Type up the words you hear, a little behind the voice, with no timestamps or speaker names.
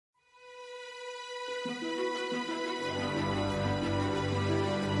Beloved,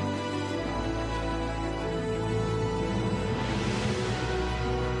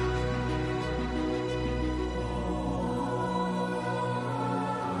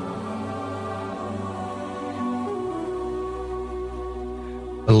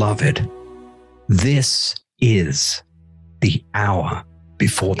 this is the hour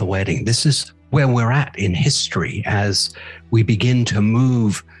before the wedding. This is where we're at in history as we begin to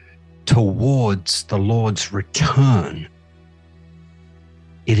move towards the Lord's return.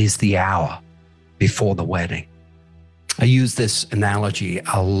 It is the hour before the wedding. I use this analogy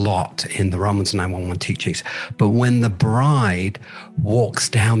a lot in the Romans 9:1 teachings, but when the bride walks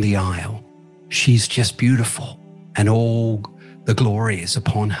down the aisle, she's just beautiful and all the glory is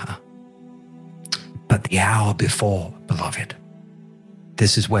upon her. But the hour before, beloved,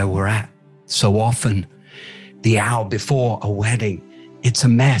 this is where we're at. So often, the hour before a wedding, it's a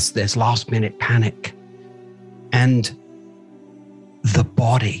mess. There's last minute panic. And the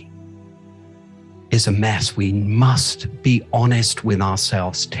body is a mess. We must be honest with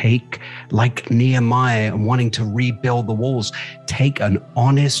ourselves. Take, like Nehemiah and wanting to rebuild the walls, take an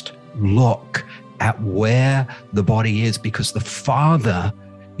honest look at where the body is, because the Father,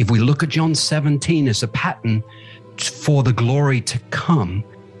 if we look at John 17 as a pattern for the glory to come,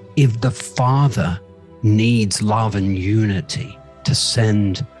 if the Father needs love and unity to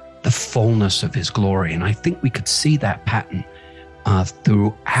send the fullness of his glory, and I think we could see that pattern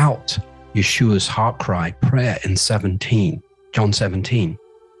throughout Yeshua's heart cry prayer in John 17,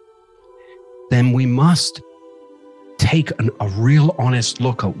 then we must take a real honest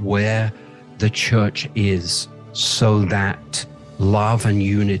look at where the church is so that love and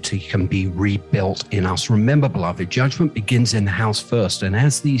unity can be rebuilt in us. Remember, beloved, judgment begins in the house first. And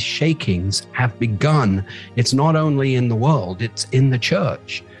as these shakings have begun, it's not only in the world, it's in the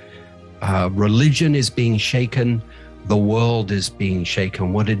church. Religion is being shaken. The world is being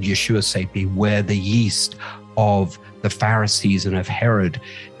shaken. What did Yeshua say? Beware the yeast of the Pharisees and of Herod.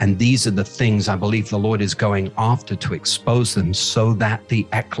 And these are the things I believe the Lord is going after to expose them so that the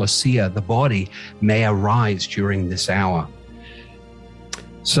ecclesia, the body, may arise during this hour.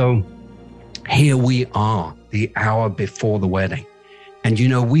 So here we are, the hour before the wedding. And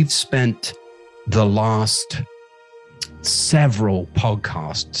we've spent the last several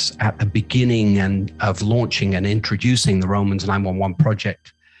podcasts at the beginning and of launching and introducing the Romans 9:1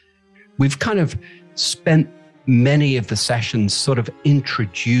 project. We've kind of spent many of the sessions sort of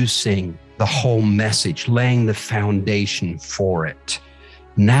introducing the whole message, laying the foundation for it.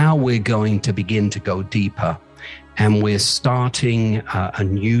 Now we're going to begin to go deeper, and we're starting a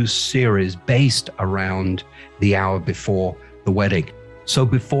new series based around the hour before the wedding. So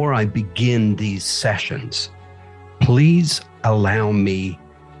before I begin these sessions, please allow me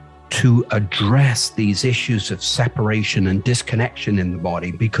to address these issues of separation and disconnection in the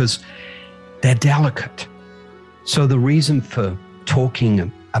body because they're delicate. So the reason for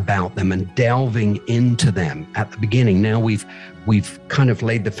talking about them and delving into them at the beginning, now we've kind of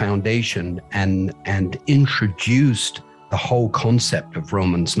laid the foundation and introduced the whole concept of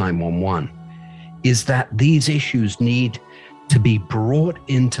Romans 9:1, is that these issues need to be brought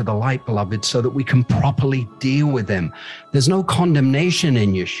into the light, beloved, so that we can properly deal with them. There's no condemnation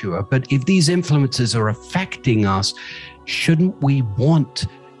in Yeshua, but if these influences are affecting us, shouldn't we want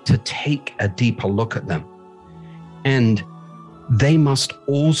to take a deeper look at them? And they must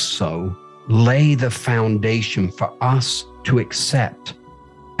also lay the foundation for us to accept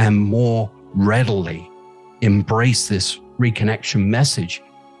and more readily embrace this reconnection message,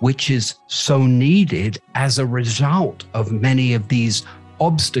 which is so needed as a result of many of these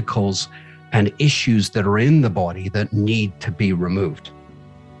obstacles and issues that are in the body that need to be removed.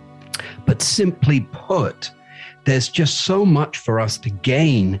 But simply put, there's just so much for us to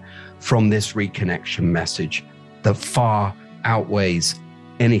gain from this reconnection message that far outweighs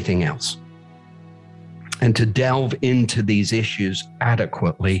anything else. And to delve into these issues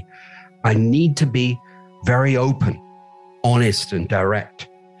adequately, I need to be very open, honest, and direct.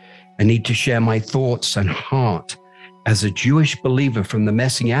 I need to share my thoughts and heart as a Jewish believer from the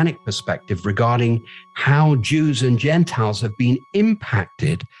Messianic perspective regarding how Jews and Gentiles have been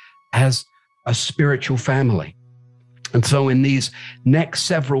impacted as a spiritual family. And so in these next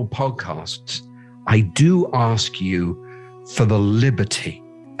several podcasts, I do ask you for the liberty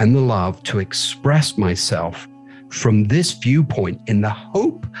and the love to express myself from this viewpoint in the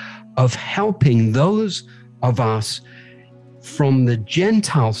hope of helping those of us from the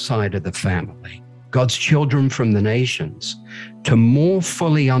Gentile side of the family, God's children from the nations, to more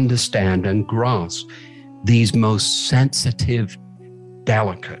fully understand and grasp these most sensitive,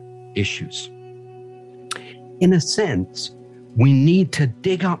 delicate issues. in a sense, we need to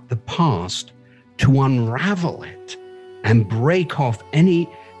dig up the past to unravel it and break off any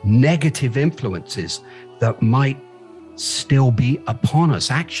negative influences that might still be upon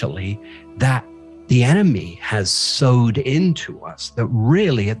us, actually, that the enemy has sowed into us, that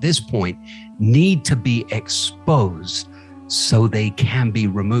really at this point need to be exposed so they can be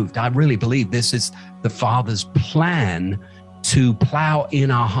removed. I really believe this is the Father's plan to plow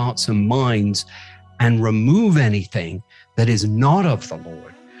in our hearts and minds and remove anything that is not of the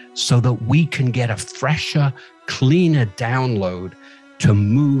Lord, so that we can get a fresher, cleaner download to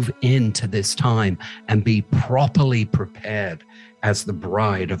move into this time and be properly prepared as the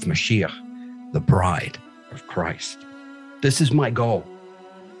bride of Mashiach, the bride of Christ. This is my goal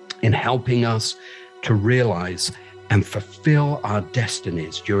in helping us to realize and fulfill our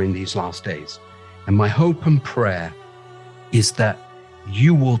destinies during these last days. And my hope and prayer is that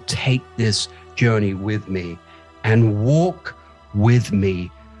you will take this journey with me and walk with me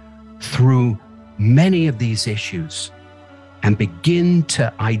through many of these issues and begin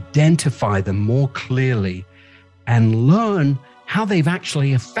to identify them more clearly and learn how they've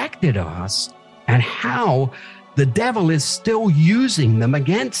actually affected us and how the devil is still using them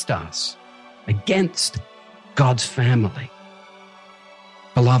against us, against God's family.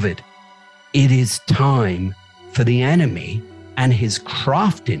 Beloved, it is time for the enemy and his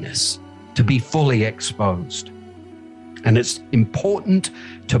craftiness to be fully exposed. And it's important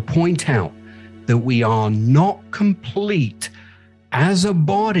to point out that we are not complete as a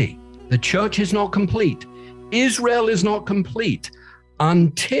body. The church is not complete. Israel is not complete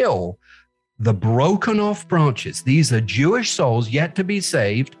until the broken off branches, these are Jewish souls yet to be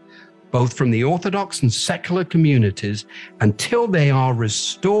saved, both from the Orthodox and secular communities, until they are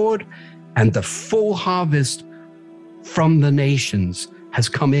restored and the full harvest from the nations has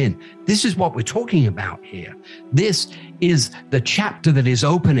come in. This is what we're talking about here. This is the chapter that is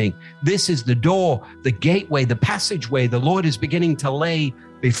opening. This is the door, the gateway, the passageway the Lord is beginning to lay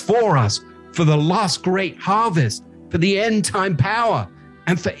before us for the last great harvest, for the end time power,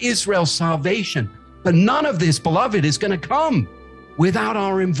 and for Israel's salvation. But none of this, beloved, is going to come without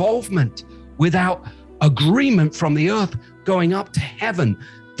our involvement, without agreement from the earth going up to heaven,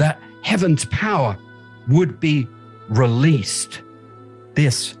 that heaven's power would be released.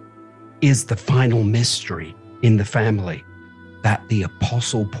 This is the final mystery in the family that the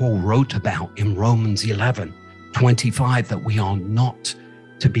Apostle Paul wrote about in Romans 11:25, that we are not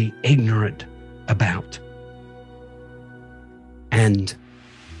to be ignorant about. And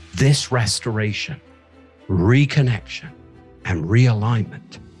this restoration, reconnection, and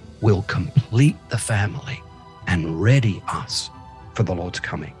realignment will complete the family and ready us for the Lord's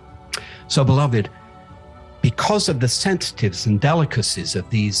coming. So, beloved, because of the sensitives and delicacies of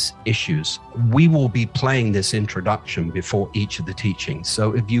these issues, we will be playing this introduction before each of the teachings.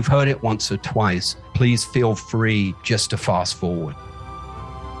 So if you've heard it once or twice, please feel free just to fast forward.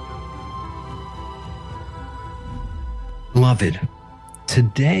 Beloved,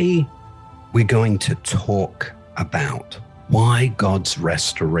 today we're going to talk about why God's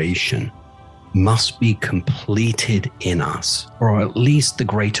restoration must be completed in us, or at least the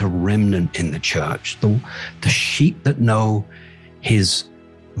greater remnant in the church, the sheep that know his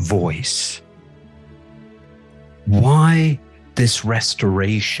voice. Why this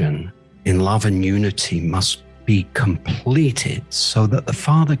restoration in love and unity must be completed so that the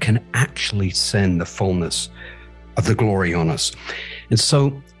Father can actually send the fullness of the glory on us. And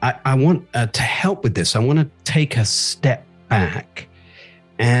so I want to help with this. I want to take a step back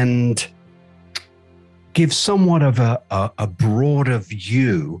and give somewhat of a broader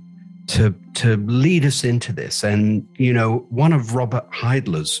view to lead us into this. And, you know, one of Robert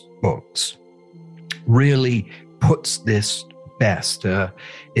Heidler's books really puts this best.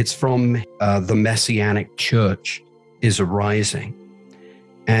 It's from The Messianic Church is Arising.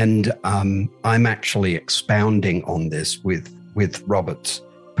 And I'm actually expounding on this with Robert's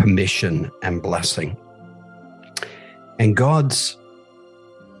permission and blessing. And God's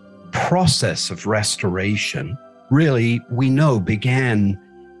process of restoration, really, we know, began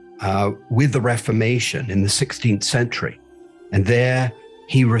with the Reformation in the 16th century. And there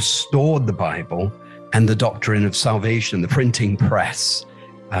he restored the Bible and the doctrine of salvation, the printing press.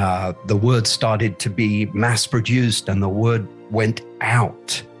 The word started to be mass-produced and the word went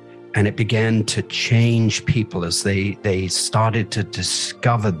out. And it began to change people as they started to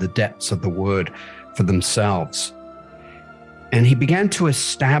discover the depths of the word for themselves. And he began to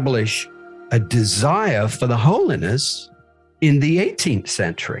establish a desire for the holiness in the 18th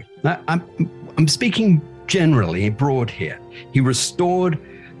century. Now, I'm speaking generally broad here. He restored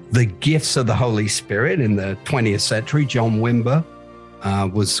the gifts of the Holy Spirit in the 20th century. John Wimber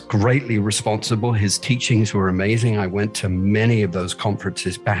was greatly responsible. His teachings were amazing. I went to many of those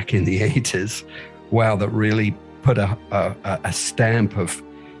conferences back in the 80s. Wow, that really put a stamp of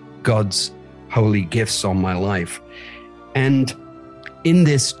God's holy gifts on my life. And in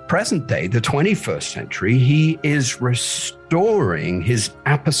this present day, the 21st century, he is restoring his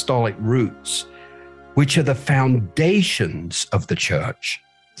apostolic roots, which are the foundations of the church,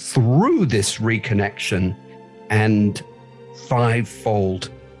 through this reconnection and fivefold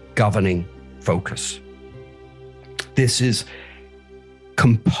governing focus. This is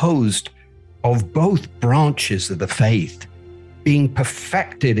composed of both branches of the faith being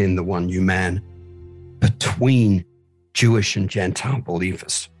perfected in the one new man between Jewish and Gentile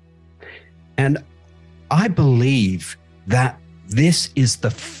believers. And I believe that this is the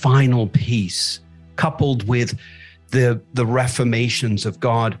final piece, coupled with the reformations of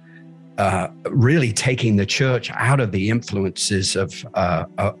God really taking the church out of the influences of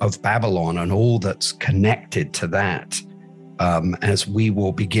Babylon and all that's connected to that, as we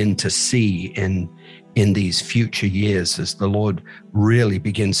will begin to see in these future years as the Lord really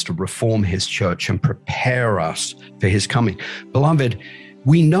begins to reform his church and prepare us for his coming. Beloved,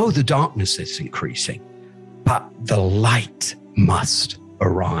 we know the darkness is increasing, but the light must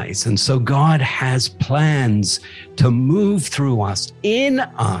arise. And so God has plans to move through us, in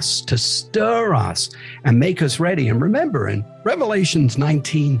us, to stir us and make us ready. And remember, in Revelations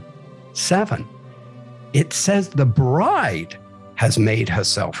 19:7, it says the bride has made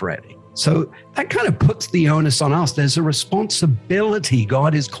herself ready. So that kind of puts the onus on us. There's a responsibility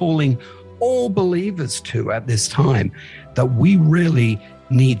God is calling all believers to at this time that we really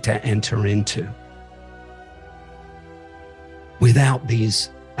need to enter into. Without these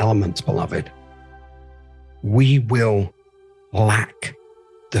elements, beloved, we will lack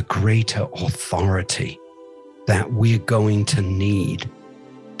the greater authority that we're going to need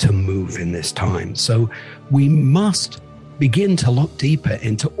to move in this time. So we must begin to look deeper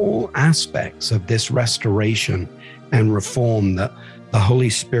into all aspects of this restoration and reform that the Holy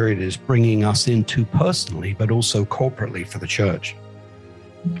Spirit is bringing us into personally, but also corporately for the church.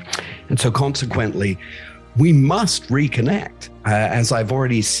 And so consequently, we must reconnect. As I've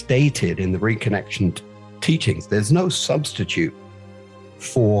already stated in the reconnection teachings, there's no substitute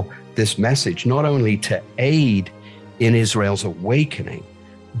for this message, not only to aid in Israel's awakening,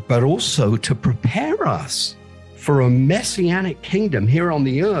 but also to prepare us for a messianic kingdom here on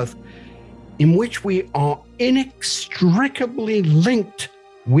the earth in which we are inextricably linked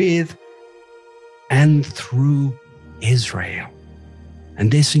with and through Israel.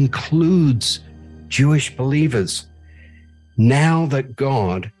 And this includes Jewish believers. Now that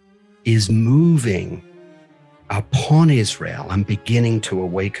God is moving upon Israel and beginning to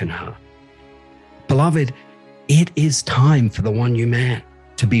awaken her, beloved, it is time for the one new man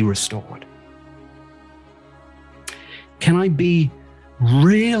to be restored. Can I be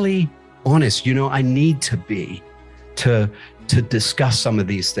really honest? You know, I need to be to discuss some of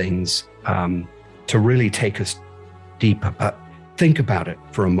these things, to really take us deeper. But think about it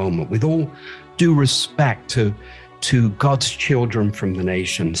for a moment. With all due respect to God's children from the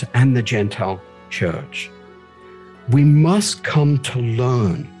nations and the Gentile church, we must come to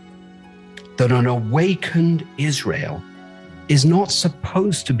learn that an awakened Israel is not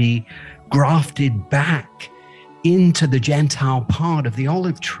supposed to be grafted back into the Gentile part of the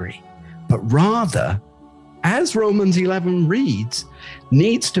olive tree, but rather, as Romans 11 reads,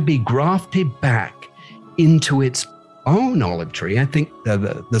 needs to be grafted back into its own olive tree. I think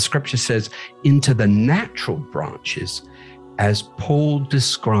the scripture says into the natural branches, as Paul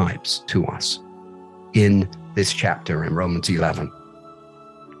describes to us in this chapter in Romans 11.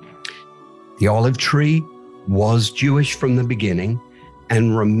 The olive tree was Jewish from the beginning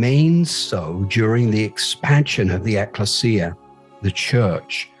and remains so during the expansion of the ecclesia, the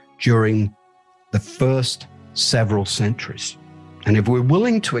church, during the first several centuries. And if we're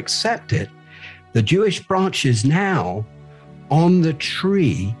willing to accept it, the Jewish branches now on the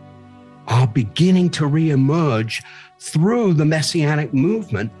tree are beginning to reemerge through the Messianic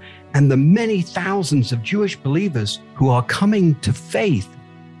movement and the many thousands of Jewish believers who are coming to faith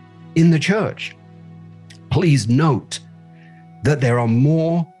in the church. Please note that there are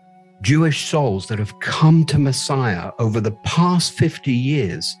more Jewish souls that have come to Messiah over the past 50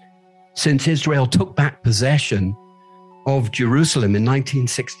 years since Israel took back possession of Jerusalem in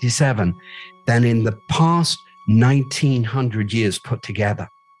 1967 than in the past 1900 years put together.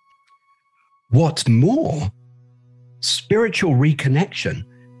 What's more, spiritual reconnection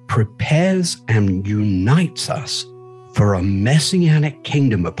prepares and unites us for a messianic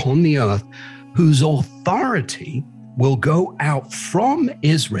kingdom upon the earth whose authority will go out from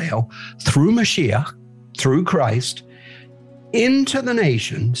Israel through Mashiach, through Christ, into the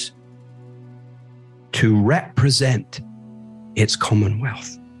nations to represent its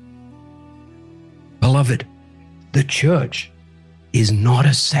commonwealth. Beloved, the church is not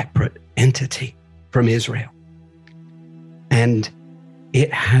a separate entity from Israel, and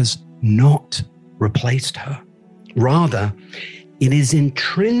it has not replaced her. Rather, it is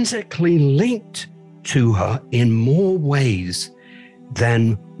intrinsically linked to her in more ways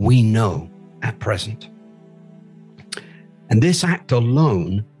than we know at present. And this act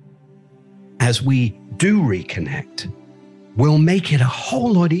alone, as we do reconnect, will make it a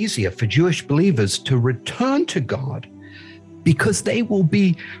whole lot easier for Jewish believers to return to God, because they will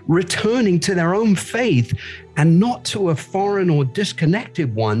be returning to their own faith and not to a foreign or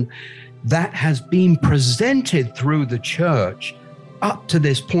disconnected one that has been presented through the church up to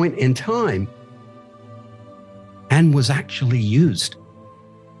this point in time and was actually used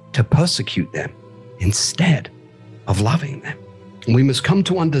to persecute them instead of loving them. And we must come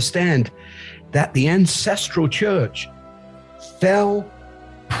to understand that the ancestral church fell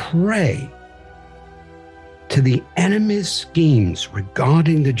prey to the enemy's schemes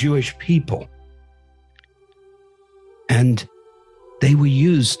regarding the Jewish people, and they were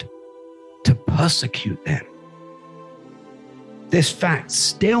used to persecute them. This fact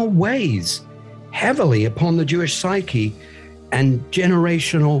still weighs heavily upon the Jewish psyche and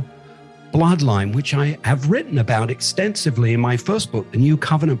generational bloodline, which I have written about extensively in my first book, The New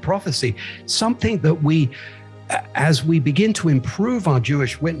Covenant Prophecy, something that we, as we begin to improve our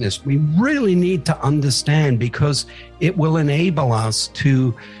Jewish witness, we really need to understand, because it will enable us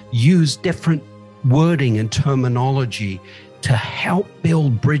to use different wording and terminology to help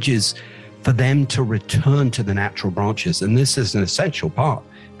build bridges for them to return to the natural branches. And this is an essential part,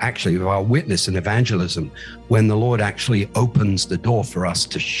 actually, of our witness and evangelism, when the Lord actually opens the door for us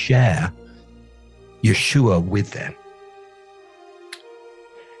to share Yeshua with them.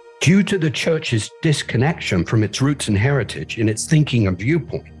 Due to the church's disconnection from its roots and heritage in its thinking and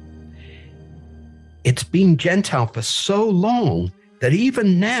viewpoint, it's been Gentile for so long that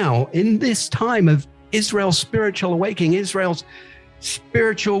even now, in this time of Israel's spiritual awakening, Israel's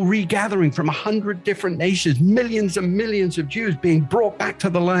spiritual regathering from 100 different nations, millions and millions of Jews being brought back to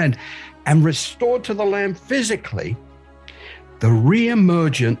the land and restored to the land physically, the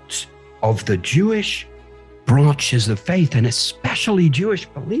reemergence of the Jewish branches of faith, and especially Jewish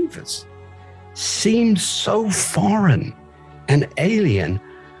believers, seems so foreign and alien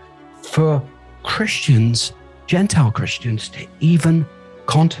for Christians, Gentile Christians, to even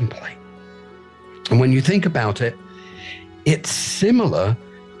contemplate. And when you think about it, it's similar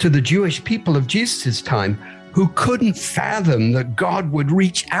to the Jewish people of Jesus' time, who couldn't fathom that God would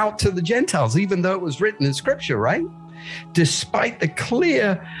reach out to the Gentiles, even though it was written in Scripture, right? Despite the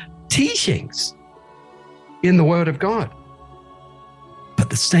clear teachings in the Word of God. But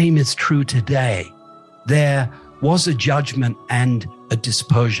the same is true today. There was a judgment and a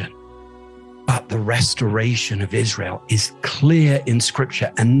dispersion, but the restoration of Israel is clear in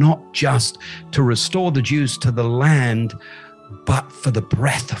Scripture, and not just to restore the Jews to the land, but for the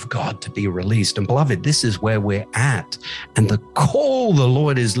breath of God to be released. And beloved, this is where we're at, and the call the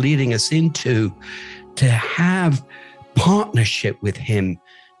Lord is leading us into, to have partnership with Him,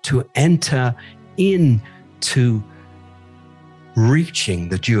 to enter into reaching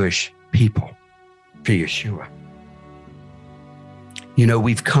the Jewish people for Yeshua. You know,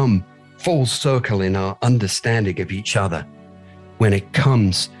 we've come full circle in our understanding of each other when it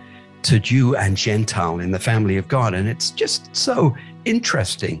comes to Jew and Gentile in the family of God. And it's just so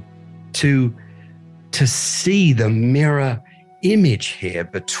interesting to see the mirror image here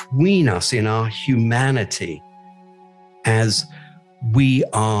between us in our humanity as we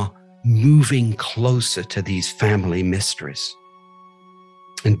are moving closer to these family mysteries.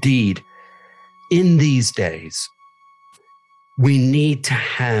 Indeed, in these days, we need to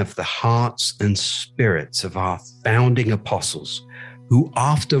have the hearts and spirits of our founding apostles, who,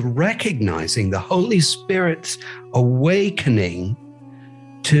 after recognizing the Holy Spirit's awakening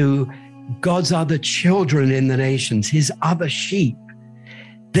to God's other children in the nations, His other sheep,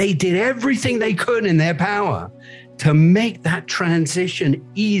 they did everything they could in their power to make that transition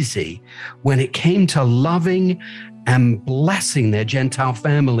easy when it came to loving and blessing their Gentile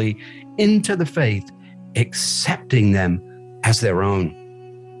family into the faith, accepting them as their own.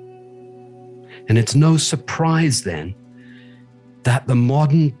 And it's no surprise then that the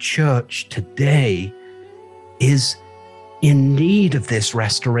modern church today is in need of this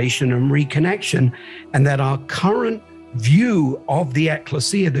restoration and reconnection, and that our current view of the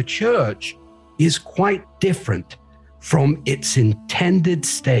ecclesia, the church, is quite different from its intended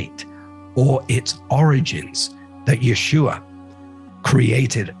state or its origins that Yeshua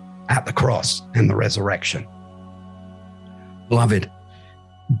created at the cross and the resurrection. Beloved,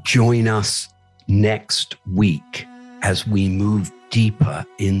 join us next week as we move deeper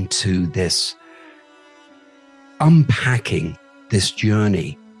into this unpacking this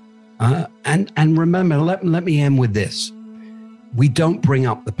journey. And remember, let me end with this. We don't bring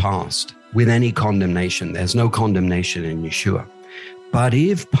up the past with any condemnation. There's no condemnation in Yeshua. But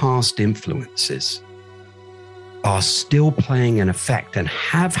if past influences are still playing an effect and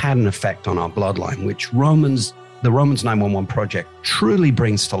have had an effect on our bloodline, which the Romans 911 Project truly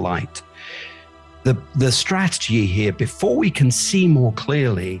brings to light, the strategy here, before we can see more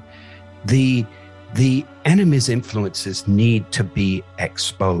clearly, the enemy's influences need to be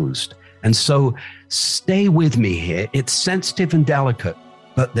exposed. And so stay with me here. It's sensitive and delicate,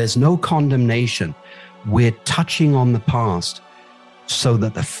 but there's no condemnation. We're touching on the past so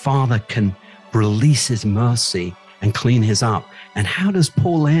that the Father can release his mercy and clean his up. And how does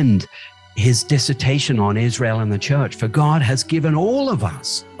Paul end his dissertation on Israel and the church? For God has given all of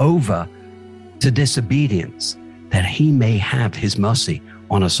us over to disobedience, that he may have his mercy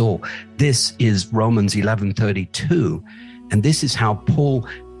on us all. This is Romans 11:32. And this is how Paul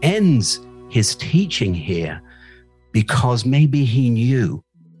ends his teaching here, because maybe he knew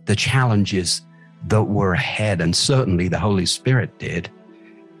the challenges that were ahead, and certainly the Holy Spirit did,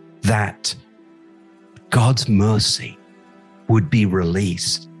 that God's mercy would be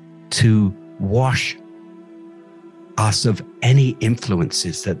released to wash us of any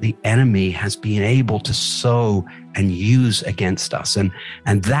influences that the enemy has been able to sow and use against us. And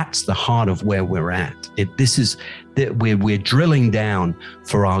that's the heart of where we're at. This is that we're drilling down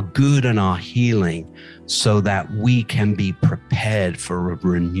for our good and our healing so that we can be prepared for a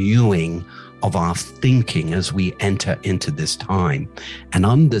renewing of our thinking as we enter into this time and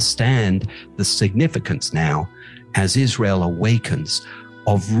understand the significance now, as Israel awakens,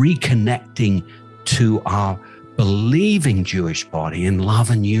 of reconnecting to our believing Jewish body in love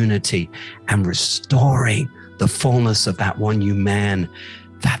and unity and restoring the fullness of that one new man,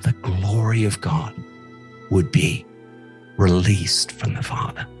 that the glory of God would be released from the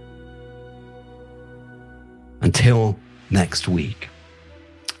Father. Until next week,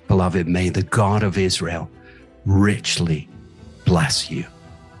 beloved, may the God of Israel richly bless you.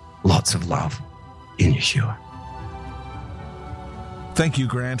 Lots of love in Yeshua. Thank you,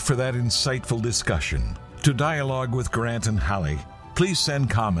 Grant, for that insightful discussion. To dialogue with Grant and Hallie, please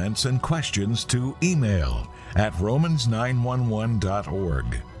send comments and questions to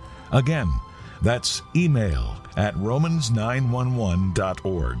email@romans911.org. Again, that's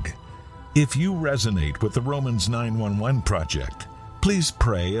email@romans911.org. If you resonate with the Romans 911 Project, please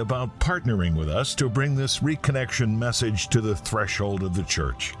pray about partnering with us to bring this reconnection message to the threshold of the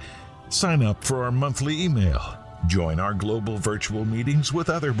church. Sign up for our monthly email. Join our global virtual meetings with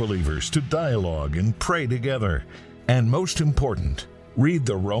other believers to dialogue and pray together. And most important, read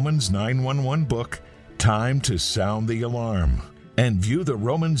the Romans 911 book, Time to Sound the Alarm, and view the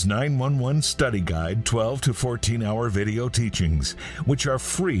Romans 911 Study Guide 12 to 14-hour video teachings, which are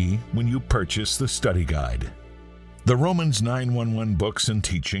free when you purchase the study guide. The Romans 911 books and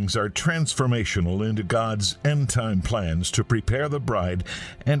teachings are transformational into God's end-time plans to prepare the bride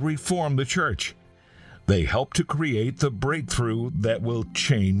and reform the church. They help to create the breakthrough that will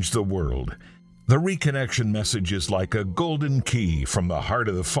change the world. The reconnection message is like a golden key from the heart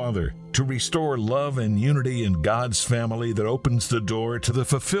of the Father to restore love and unity in God's family that opens the door to the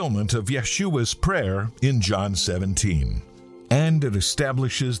fulfillment of Yeshua's prayer in John 17. And it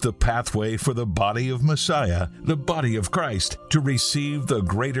establishes the pathway for the body of Messiah, the body of Christ, to receive the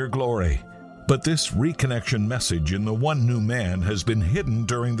greater glory. But this reconnection message in the one new man has been hidden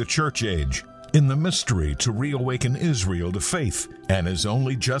during the church age, in the mystery to reawaken Israel to faith, and is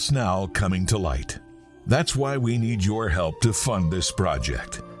only just now coming to light. That's why we need your help to fund this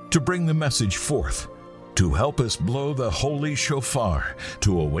project, to bring the message forth, to help us blow the holy shofar,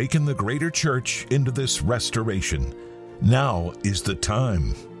 to awaken the greater church into this restoration. Now is the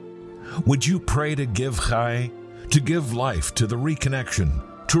time. Would you pray to give chai, to give life to the reconnection,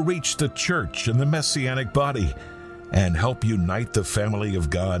 to reach the church and the messianic body, and help unite the family of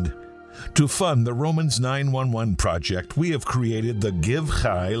God? To fund the Romans 911 Project, we have created the Give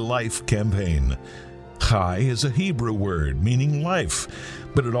Chai Life campaign. Chai is a Hebrew word meaning life,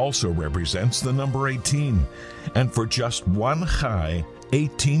 but it also represents the number 18. And for just one chai,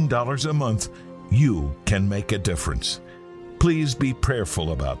 $18 a month, you can make a difference. Please be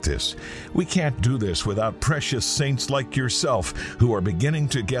prayerful about this. We can't do this without precious saints like yourself who are beginning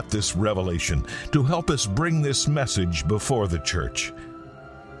to get this revelation to help us bring this message before the church.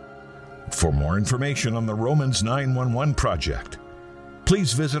 For more information on the Romans 911 Project,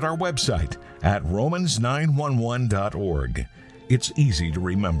 please visit our website at romans911.org. It's easy to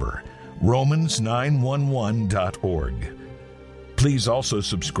remember, romans911.org. Please also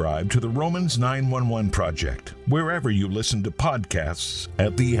subscribe to the Romans 911 Project, wherever you listen to podcasts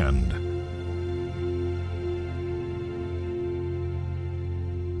at the end.